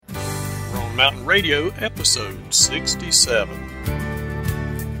Roan Mountain Radio, episode 67.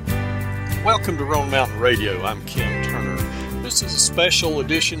 Welcome to Roan Mountain Radio. I'm Kim Turner. This is a special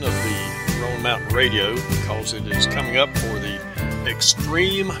edition of the Roan Mountain Radio because it is coming up for the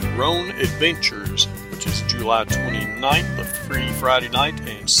Extreme Roan Adventures, which is July 29th, the free Friday night,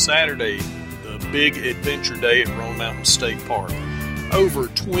 and Saturday, the big adventure day at Roan Mountain State Park. Over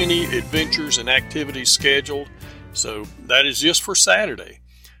 20 adventures and activities scheduled, so that is just for Saturday.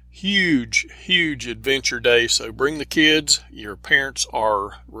 Huge adventure day, so bring the kids. Your parents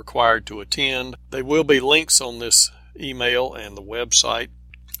are required to attend. There will be links on this email and the website,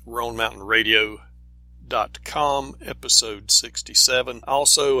 roanmountainradio.com, episode 67.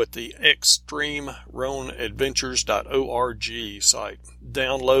 Also at the extremeroanadventures.org site.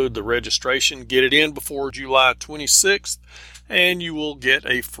 Download the registration, get it in before July 26th, and you will get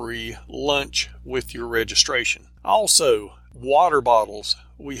a free lunch with your registration. Also, water bottles.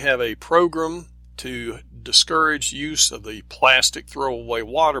 We have a program to discourage use of the plastic throwaway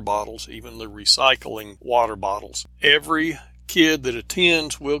water bottles, even the recycling water bottles. Every kid that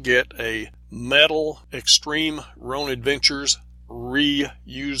attends will get a metal Extreme Roan Adventures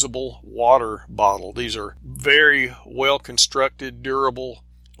reusable water bottle. These are very well constructed, durable,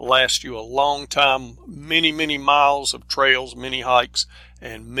 last you a long time, many miles of trails, many hikes,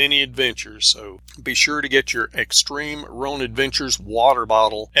 and many adventures. So be sure to get your Extreme Roan Adventures water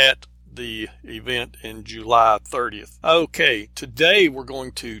bottle at the event in July 30th. Okay, today we're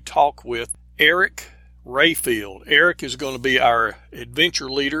going to talk with Eric Rayfield. Eric is going to be our adventure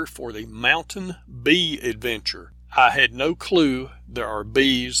leader for the Mountain Bee Adventure. I had no clue there are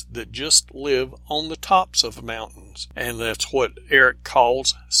bees that just live on the tops of mountains, and that's what Eric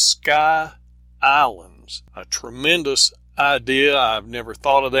calls sky islands. A tremendous idea. I've never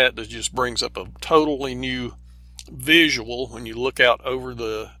thought of that. That just brings up a totally new visual when you look out over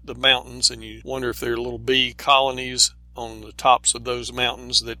the mountains and you wonder if there are little bee colonies on the tops of those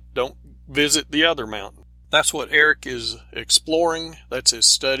mountains that don't visit the other mountains. That's what Eric is exploring. That's his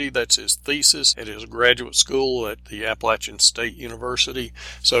study. That's his thesis at his graduate school at the Appalachian State University.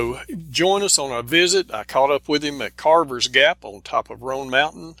 So join us on our visit. I caught up with him at Carver's Gap on top of Roan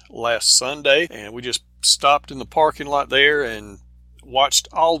Mountain last Sunday, and we just stopped in the parking lot there and watched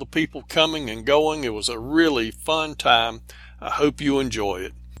all the people coming and going. It was a really fun time. I hope you enjoy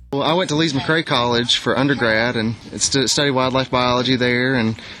it. Well, I went to Lees McRae College for undergrad and studied wildlife biology there,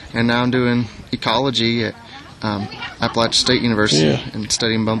 and now I'm doing ecology at Appalachian State University and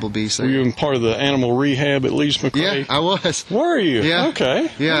studying bumblebees there. Were you part of the animal rehab at Lees McRae? Yeah, I was. Were you? Yeah. Okay.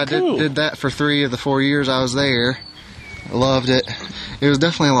 Yeah, cool. I did that for 3 of the 4 years I was there. I loved it. It was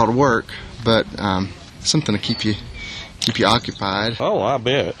definitely a lot of work, but something to keep you occupied. Oh, I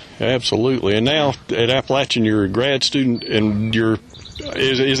bet. Absolutely. And now at Appalachian, you're a grad student, and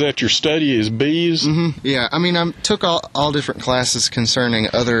is that your study is bees? Mm-hmm. Yeah, I mean, I took all different classes concerning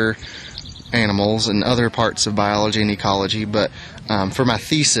other animals and other parts of biology and ecology, but for my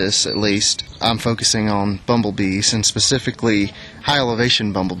thesis, at least, I'm focusing on bumblebees, and specifically high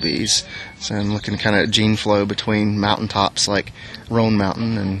elevation bumblebees. So I'm looking kind of at gene flow between mountaintops like Roan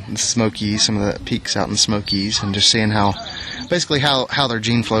Mountain and the Smokies, some of the peaks out in the Smokies, and just seeing how their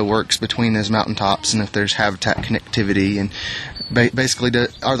gene flow works between those mountaintops, and if there's habitat connectivity, and basically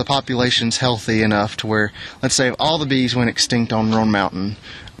are the populations healthy enough to where, let's say, if all the bees went extinct on Roan Mountain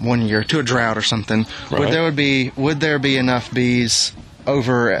one year to a drought or something, right, would there be enough bees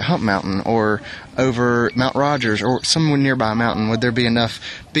over at Hump Mountain or over Mount Rogers or some nearby mountain? Would there be enough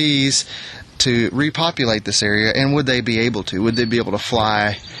bees to repopulate this area, and would they be able to? Would they be able to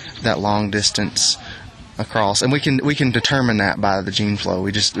fly that long distance across? And we can determine that by the gene flow.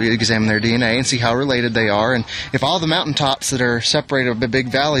 We examine their DNA and see how related they are, and if all the mountaintops that are separated by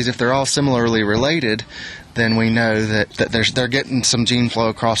big valleys, if they're all similarly related, then we know that they're getting some gene flow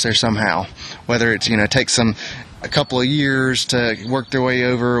across there somehow. Whether it's takes them a couple of years to work their way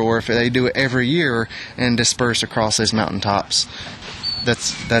over, or if they do it every year and disperse across those mountaintops.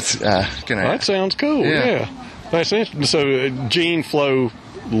 That's that sounds cool. Yeah. That's interesting. So gene flow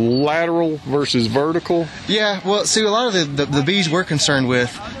lateral versus vertical? Yeah, well, see, a lot of the bees we're concerned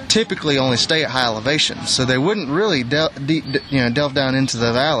with typically only stay at high elevations, so they wouldn't really delve down into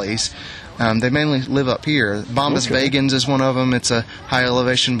the valleys. They mainly live up here. Bombus vagans is one of them. It's a high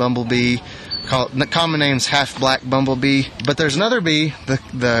elevation bumblebee. The common name's half black bumblebee. But there's another bee,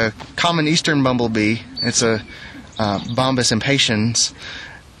 the common eastern bumblebee. It's a Bombus impatiens.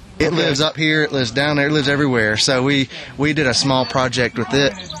 It lives up here, it lives down there, it lives everywhere. So we did a small project with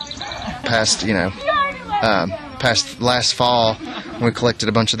it past last fall. We collected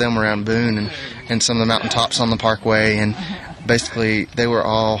a bunch of them around Boone and some of the mountaintops on the parkway, and basically they were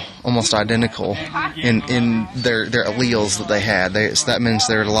all almost identical in their alleles that they had. So that means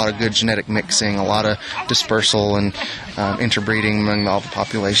there was a lot of good genetic mixing, a lot of dispersal and interbreeding among all the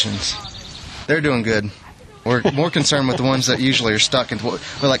populations. They're doing good. We're more concerned with the ones that usually are stuck in what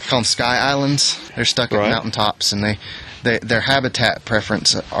we like to call them sky islands. They're stuck at mountaintops, and their habitat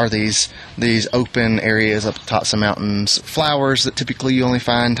preference are these open areas up the tops of mountains. Flowers that typically you only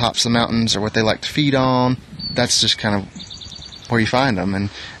find tops of mountains are what they like to feed on. That's just kind of where you find them, and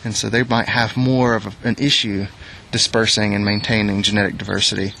so they might have more of an issue dispersing and maintaining genetic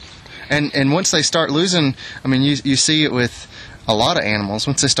diversity. And once they start losing, I mean, you see it with a lot of animals.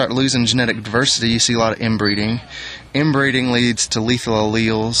 Once they start losing genetic diversity, you see a lot of inbreeding. Inbreeding leads to lethal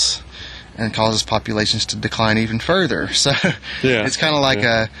alleles and causes populations to decline even further. So it's kind of like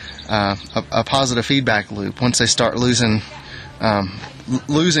a positive feedback loop. Once they start losing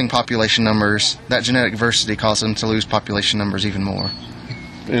population numbers, that genetic diversity causes them to lose population numbers even more.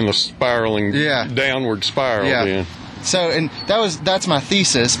 In a spiraling, downward spiral. Yeah. Then. So, and that's my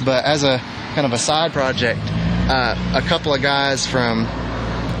thesis. But as a kind of a side project, a couple of guys from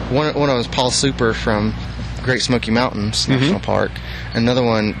one of them was Paul Super from Great Smoky Mountains National Park. Another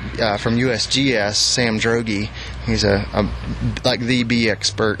one from USGS, Sam Droege. He's like the bee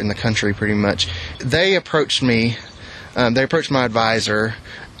expert in the country, pretty much. They approached me. They approached my advisor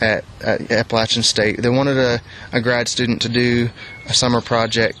at Appalachian State. They wanted a grad student to do a summer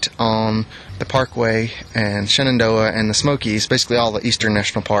project on the Parkway and Shenandoah and the Smokies, basically all the eastern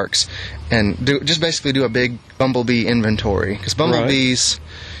national parks, and basically do a big bumblebee inventory. Because bumblebees,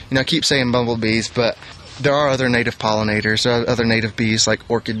 I keep saying bumblebees, but there are other native pollinators. There are other native bees like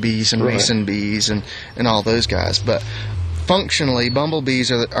orchid bees and mason bees and all those guys. But functionally,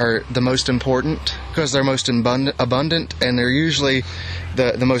 bumblebees are the most important because they're most abundant, and they're usually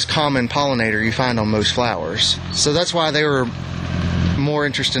the most common pollinator you find on most flowers. So that's why they were more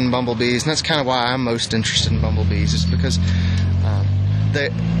interested in bumblebees, and that's kind of why I'm most interested in bumblebees, is because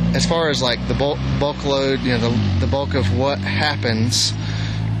as far as like the bulk load, the bulk of what happens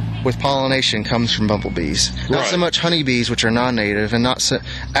with pollination comes from bumblebees. Not so much honeybees, which are non-native, and not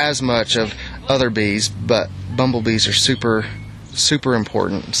as much of other bees, but bumblebees are super, super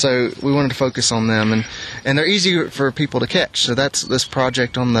important. So we wanted to focus on them, and they're easy for people to catch. So that's this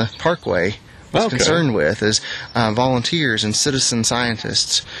project on the Parkway was concerned with, is volunteers and citizen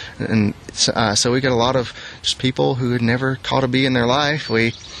scientists. And so we got a lot of just people who had never caught a bee in their life.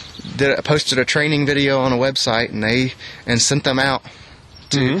 We posted a training video on a website, and sent them out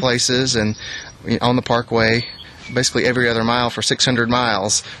to places and on the Parkway, basically every other mile for 600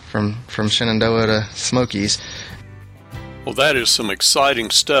 miles from Shenandoah to Smokies. Well, that is some exciting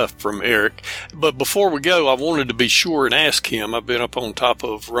stuff from Eric. But before we go, I wanted to be sure and ask him. I've been up on top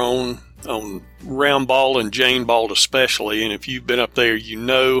of Roan, on Round Ball and Jane Ball especially, and if you've been up there, in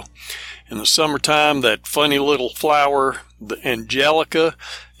the summertime, that funny little flower, the angelica,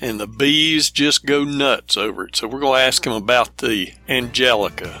 and the bees just go nuts over it. So we're going to ask him about the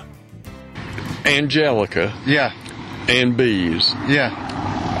angelica. Angelica. Yeah. And bees.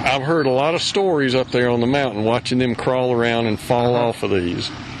 Yeah. I've heard a lot of stories up there on the mountain watching them crawl around and fall off of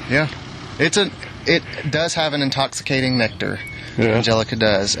these. Yeah. It does have an intoxicating nectar. Yeah. Angelica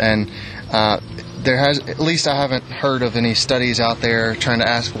does. And at least I haven't heard of any studies out there trying to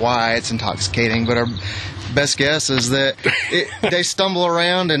ask why it's intoxicating, but our best guess is that they stumble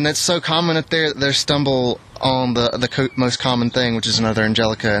around, and it's so common up there that they stumble on the most common thing, which is another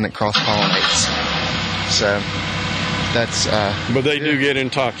angelica, and it cross-pollinates. So that's... but they do get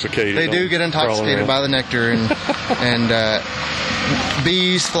intoxicated. They do get intoxicated by the nectar, and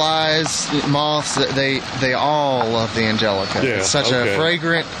bees, flies, moths, they all love the angelica. Yeah, it's such a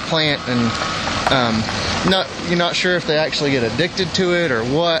fragrant plant, and you're not sure if they actually get addicted to it or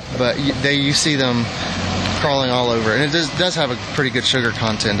what, but you see them crawling all over, and it does have a pretty good sugar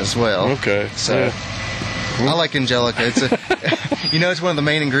content as well. Okay. So I like angelica. It's it's one of the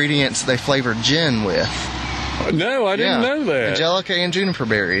main ingredients they flavor gin with. No, I didn't know that. Angelica and juniper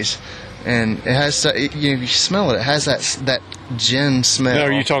berries, and it has you smell it. It has that gin smell. Now,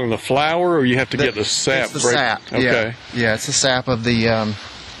 are you talking the flower, or you have to get the sap? It's the sap. Okay. Yeah, it's the sap of the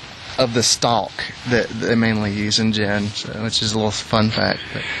stalk that they mainly use in gin, which is a little fun fact.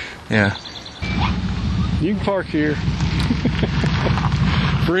 But, yeah. You can park here.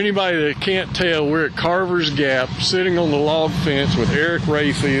 For anybody that can't tell, we're at Carver's Gap, sitting on the log fence with Eric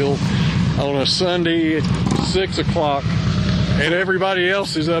Rayfield on a Sunday at 6 o'clock, and everybody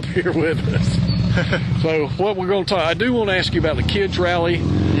else is up here with us. So what we're going to talk, I do want to ask you about the kids rally.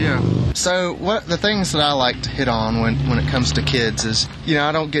 Yeah. So what the things that I like to hit on when it comes to kids is,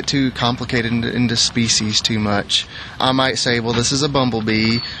 I don't get too complicated into species too much. I might say, well, this is a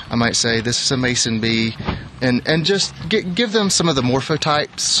bumblebee. I might say this is a mason bee, and just give them some of the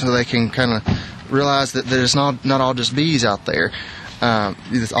morphotypes so they can kind of realize that there's not all just bees out there.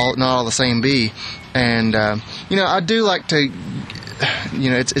 It's not all the same bee. And I do like to.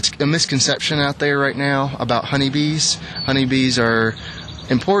 It's a misconception out there right now about honeybees. Honeybees are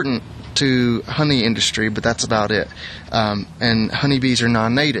important to honey industry, but that's about it. And honeybees are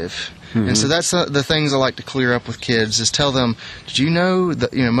non-native. Mm-hmm. And so that's the things I like to clear up with kids is tell them, did you know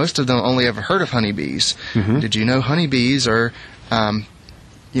that most of them only ever heard of honeybees? Mm-hmm. Did you know honeybees are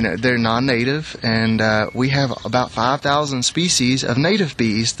they're non-native, and we have about 5,000 species of native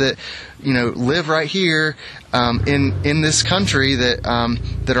bees that live right here in this country that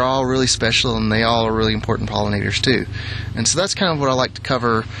are all really special, and they all are really important pollinators too. And so that's kind of what I like to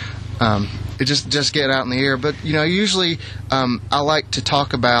cover. Just get out in the air. But usually I like to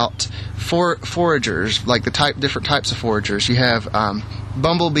talk about foragers, like different types of foragers. You have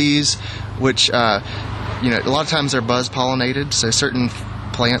bumblebees, which a lot of times they're buzz pollinated, so certain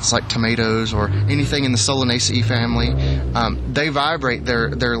plants like tomatoes or anything in the Solanaceae family, they vibrate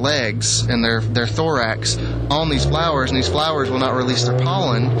their legs and their thorax on these flowers, and these flowers will not release their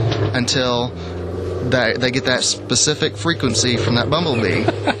pollen until they get that specific frequency from that bumblebee.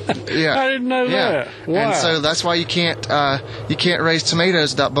 Yeah, I didn't know that. Wow. And so that's why you can't raise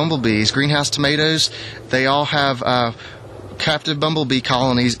tomatoes without bumblebees. Greenhouse tomatoes, they all have captive bumblebee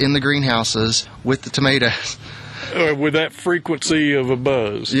colonies in the greenhouses with the tomatoes. With that frequency of a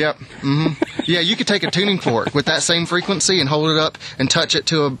buzz. Yep. Mm-hmm. Yeah, you could take a tuning fork with that same frequency and hold it up and touch it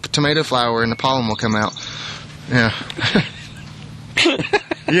to a tomato flower, and the pollen will come out. Yeah.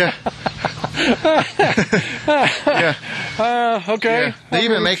 Yeah. Yeah. Okay. Yeah. They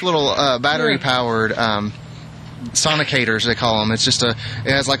even make little battery-powered sonicators, they call them. It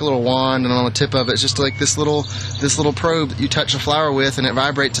has like a little wand, and on the tip of it, it's just like this little probe that you touch a flower with, and it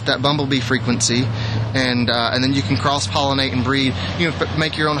vibrates at that bumblebee frequency, and then you can cross-pollinate and breed.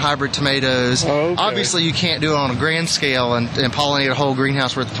 Make your own hybrid tomatoes. Okay. Obviously, you can't do it on a grand scale and pollinate a whole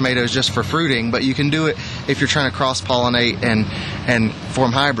greenhouse worth of tomatoes just for fruiting, but you can do it if you're trying to cross-pollinate and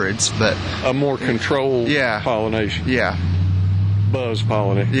form hybrids. But a more controlled pollination. Yeah. Buzz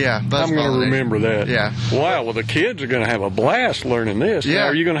pollination. Yeah, buzz I'm going to remember that. Yeah. Wow, well, the kids are going to have a blast learning this. Yeah. Now,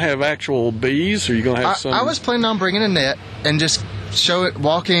 are you going to have actual bees, or are you going to have some? I was planning on bringing a net and just show it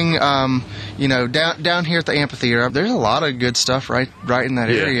walking, down here at the amphitheater. There's a lot of good stuff right in that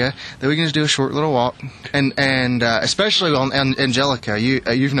area that we can just do a short little walk. And especially on Angelica,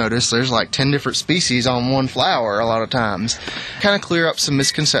 you've noticed there's like 10 different species on one flower a lot of times. Kind of clear up some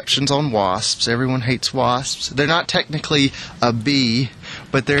misconceptions on wasps. Everyone hates wasps. They're not technically a bee,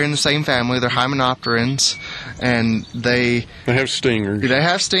 but they're in the same family. They're hymenopterans, and they have stingers. They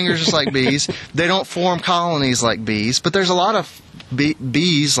have stingers just like bees. They don't form colonies like bees, but there's a lot of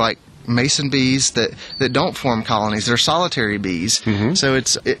bees like mason bees that don't form colonies. They're solitary bees. Mm-hmm. So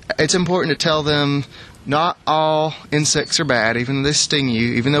it's important to tell them not all insects are bad, even though they sting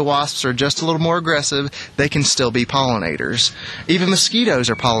you. Even though wasps are just a little more aggressive, they can still be pollinators. Even mosquitoes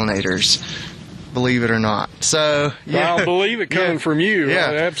are pollinators, believe it or not. So I'll believe it coming from you.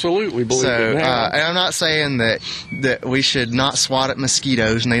 Yeah. I absolutely believe it now. And I'm not saying that we should not swat at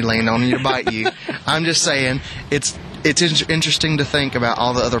mosquitoes and they land on you to bite you. I'm just saying it's interesting to think about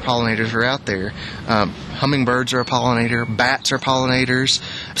all the other pollinators that are out there. Hummingbirds are a pollinator. Bats are pollinators.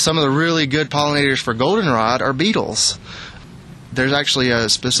 Some of the really good pollinators for goldenrod are beetles. There's actually a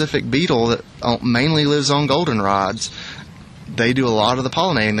specific beetle that mainly lives on goldenrods. They do a lot of the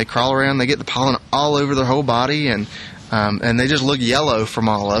pollinating. They crawl around. They get the pollen all over their whole body, and they just look yellow from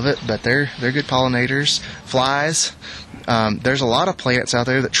all of it. But they're good pollinators. Flies. There's a lot of plants out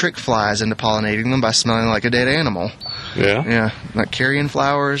there that trick flies into pollinating them by smelling like a dead animal. Yeah. Yeah. Like carrion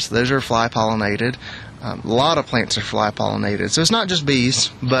flowers. Those are fly pollinated. A lot of plants are fly pollinated. So it's not just bees,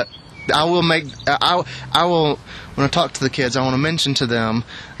 but I will when I talk to the kids, I want to mention to them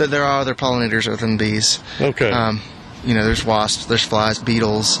that there are other pollinators other than bees. Okay. There's wasps, there's flies,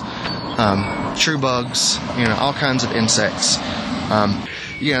 beetles, true bugs, all kinds of insects.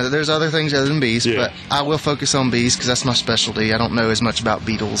 There's other things other than bees, but I will focus on bees because that's my specialty. I don't know as much about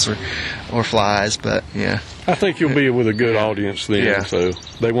beetles or flies, but yeah. I think you'll be with a good audience then, so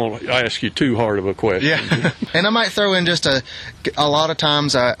they won't ask you too hard of a question. Yeah, and I might throw in just a lot of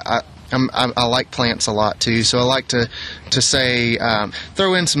times I like plants a lot too, so I like to say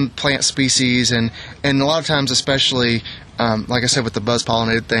throw in some plant species and a lot of times, especially like I said with the buzz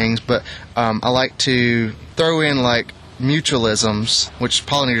pollinated things, but I like to throw in like mutualisms, which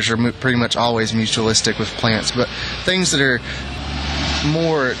pollinators are pretty much always mutualistic with plants, but things that are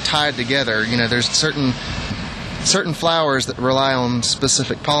more tied together. There's certain flowers that rely on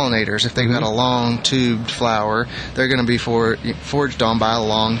specific pollinators. If they've got a long tubed flower, they're going to be foraged on by a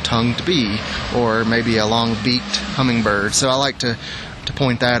long-tongued bee, or maybe a long-beaked hummingbird. So I like to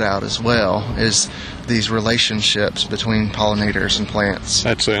point that out as well, is these relationships between pollinators and plants.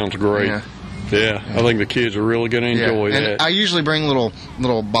 That sounds great. Yeah, I think the kids are really going to enjoy that. And I usually bring little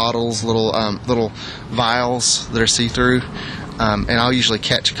bottles, little vials that are see-through. And I'll usually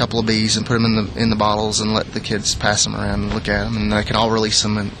catch a couple of bees and put them in the bottles and let the kids pass them around and look at them, and they can all release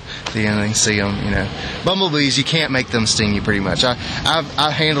them and at the end they can see them. Bumblebees, you can't make them sting you pretty much.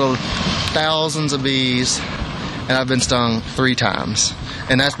 I've handled thousands of bees, and I've been stung 3 times,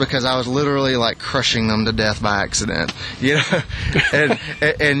 and that's because I was literally like crushing them to death by accident.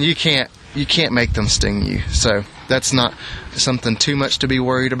 And you can't make them sting you. So that's not something too much to be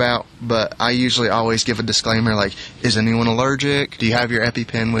worried about, but I usually always give a disclaimer like, is anyone allergic? Do you have your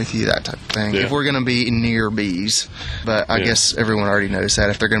EpiPen with you? That type of thing. Yeah. If we're going to be near bees. But I guess everyone already knows that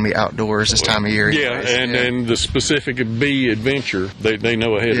if they're going to be outdoors this time of year. And the specific bee adventure, they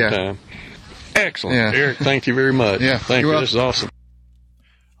know ahead of time. Excellent. Yeah. Eric, thank you very much. Thank you. This is awesome.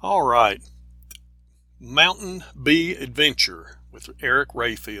 All right. Mountain Bee Adventure with Eric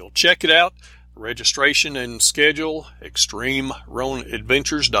Rayfield. Check it out. Registration and schedule,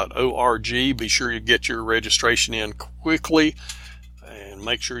 extremeroanadventures.org. Be sure you get your registration in quickly, and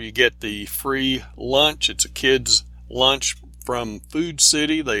make sure you get the free lunch. It's a kids' lunch from Food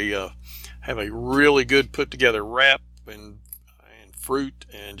City. They have a really good put-together wrap and fruit,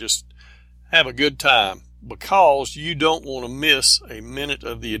 and just have a good time, because you don't want to miss a minute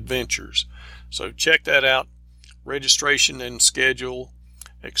of the adventures. So check that out. Registration and schedule,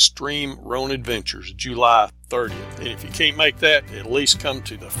 Extreme Roan Adventures, July 30th. And if you can't make that, at least come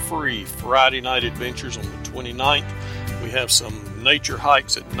to the free Friday night adventures on the 29th. We have some nature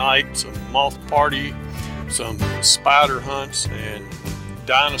hikes at night, some moth party, some spider hunts, and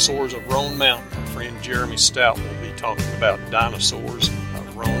dinosaurs of Roan Mountain. Our friend Jeremy Stout will be talking about dinosaurs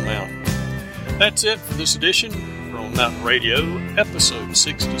of Roan Mountain. That's it for this edition of Roan Mountain Radio, episode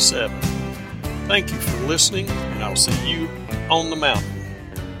 67. Thank you for listening, and I'll see you on the mountain.